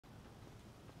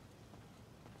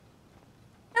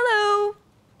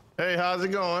Hey, how's it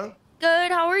going?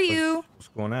 Good. How are you? What's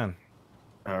going on?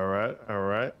 All right, all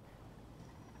right.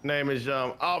 Name is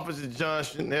Officer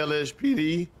Johnson,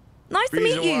 LSPD. Nice to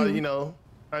meet you. Why, you know,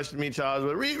 nice to meet Charles.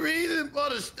 But reason for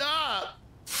the stop.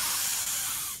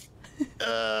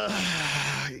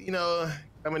 You know,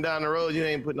 coming down the road, you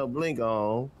ain't put no blink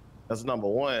on. That's number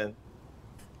one.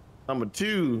 Number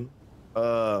two,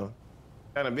 kind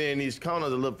of being in these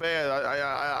corners a little fast.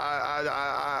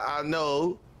 I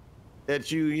know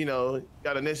that you know,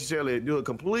 gotta necessarily do a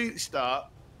complete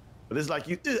stop, but it's like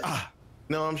you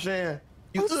know what I'm saying?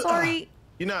 You, I'm sorry.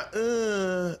 You're not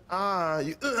you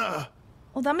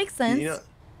Well, that makes sense. You know,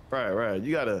 right.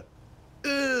 You gotta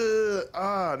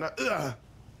not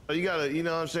so you gotta, you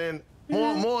know what I'm saying?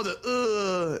 More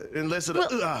the and less of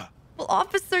the Well,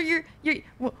 officer,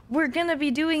 we're gonna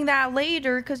be doing that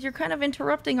later because you're kind of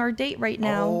interrupting our date right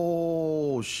now.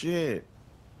 Oh shit.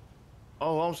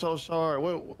 Oh, I'm so sorry.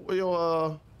 Where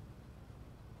y'all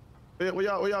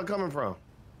coming from?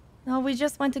 No, we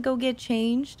just went to go get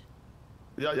changed.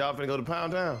 Y'all finna go to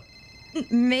Pound Town?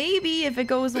 Maybe if it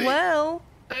goes well.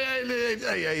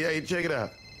 Hey, check it out.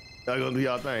 Y'all gonna do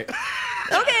y'all thing.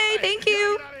 Okay, thank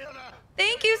you.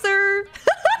 Thank you, sir.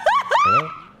 Hello?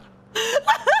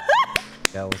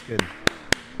 Yeah, what's good?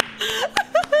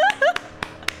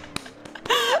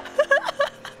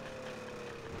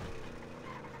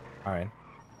 All right.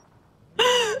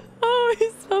 Oh,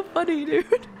 he's so funny,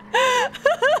 dude.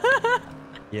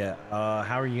 Yeah.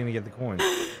 How are you gonna get the coins?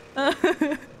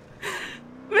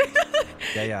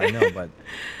 Yeah, I know, but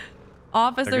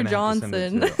Officer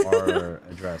Johnson. Have to send it to our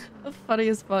address. Funny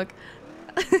as fuck.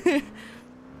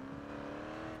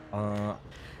 I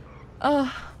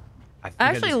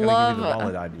actually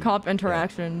love cop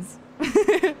interactions.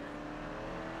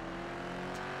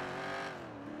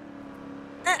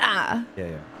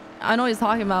 Yeah. I know what he's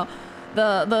talking about.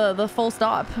 The full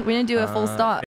stop. We didn't do a full stop.